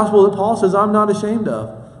 That's the gospel that Paul says I'm not ashamed of.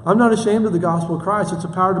 I'm not ashamed of the gospel of Christ. It's a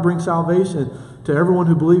power to bring salvation to everyone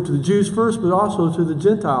who believes, to the Jews first, but also to the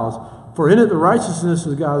Gentiles. For in it the righteousness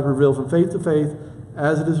of God is revealed from faith to faith,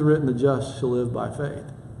 as it is written, the just shall live by faith.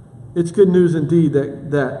 It's good news indeed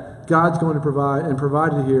that God's going to provide, and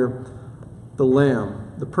provided here, the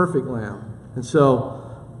Lamb, the perfect Lamb. And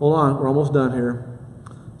so, hold on, we're almost done here.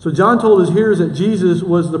 So John told his hearers that Jesus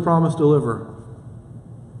was the promised deliverer.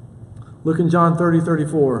 Look in John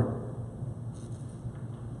 30:34.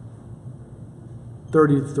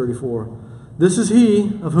 30:34. This is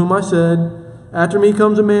he of whom I said, after me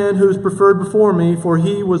comes a man who is preferred before me, for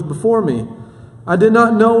he was before me. I did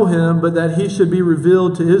not know him, but that he should be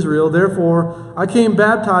revealed to Israel. Therefore, I came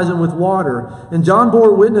baptizing with water. And John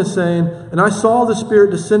bore witness, saying, and I saw the Spirit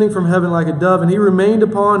descending from heaven like a dove, and he remained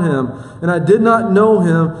upon him. And I did not know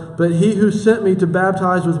him, but he who sent me to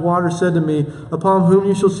baptize with water said to me, upon whom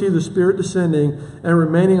you shall see the Spirit descending and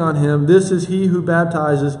remaining on him, this is he who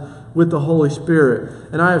baptizes with the Holy Spirit.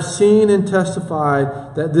 And I have seen and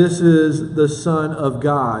testified that this is the Son of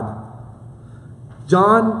God.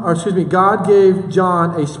 God gave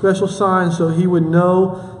John a special sign so he would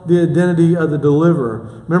know the identity of the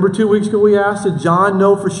deliverer. Remember 2 weeks ago we asked, did John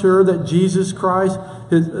know for sure that Jesus Christ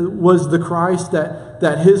was the Christ,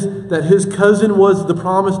 that his cousin was the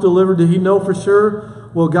promised deliverer? Did he know for sure?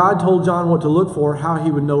 Well, God told John what to look for, how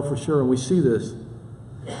he would know for sure, and we see this.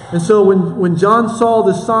 And so when John saw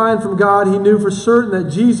the sign from God, he knew for certain that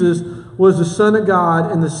Jesus was the Son of God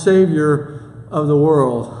and the Savior of the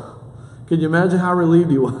world. Can you imagine how relieved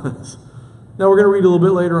he was? Now we're going to read a little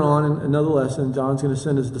bit later on in another lesson. John's going to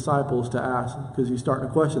send his disciples to ask because he's starting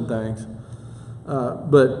to question things.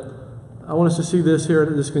 But I want us to see this here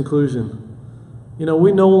at this conclusion. You know,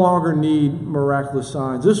 we no longer need miraculous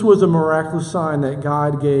signs. This was a miraculous sign that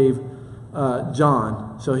God gave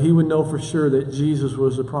John, so he would know for sure that Jesus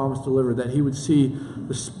was the promised deliverer, that he would see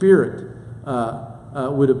the Spirit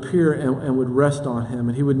would appear and would rest on him,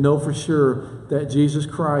 and he would know for sure that Jesus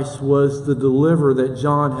Christ was the deliverer that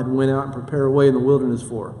John had went out and prepared a way in the wilderness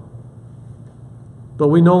for. But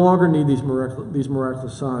we no longer need these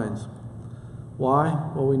miraculous signs. Why?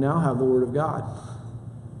 Well, we now have the Word of God.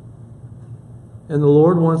 And the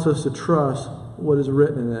Lord wants us to trust what is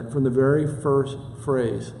written in it from the very first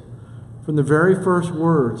phrase. From the very first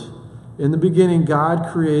words. In the beginning, God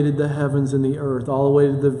created the heavens and the earth, all the way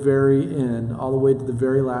to the very end, all the way to the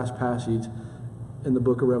very last passage in the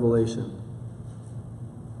book of Revelation.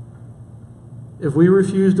 If we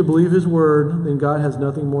refuse to believe His Word, then God has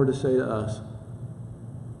nothing more to say to us.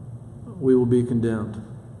 We will be condemned.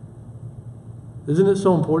 Isn't it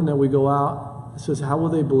so important that we go out? It says, how will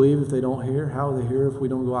they believe if they don't hear? How will they hear if we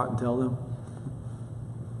don't go out and tell them?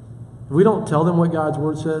 If we don't tell them what God's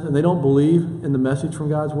Word says, and they don't believe in the message from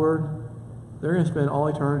God's Word, they're going to spend all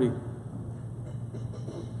eternity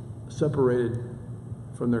separated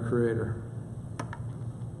from their Creator.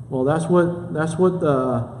 Well, that's what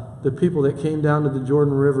the people that came down to the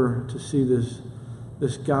Jordan River to see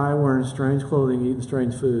this guy wearing strange clothing, eating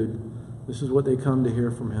strange food. This is what they come to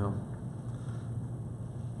hear from him.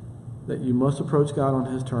 That you must approach God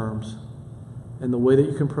on His terms, and the way that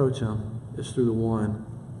you can approach Him is through the one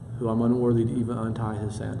who I'm unworthy to even untie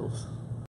his sandals.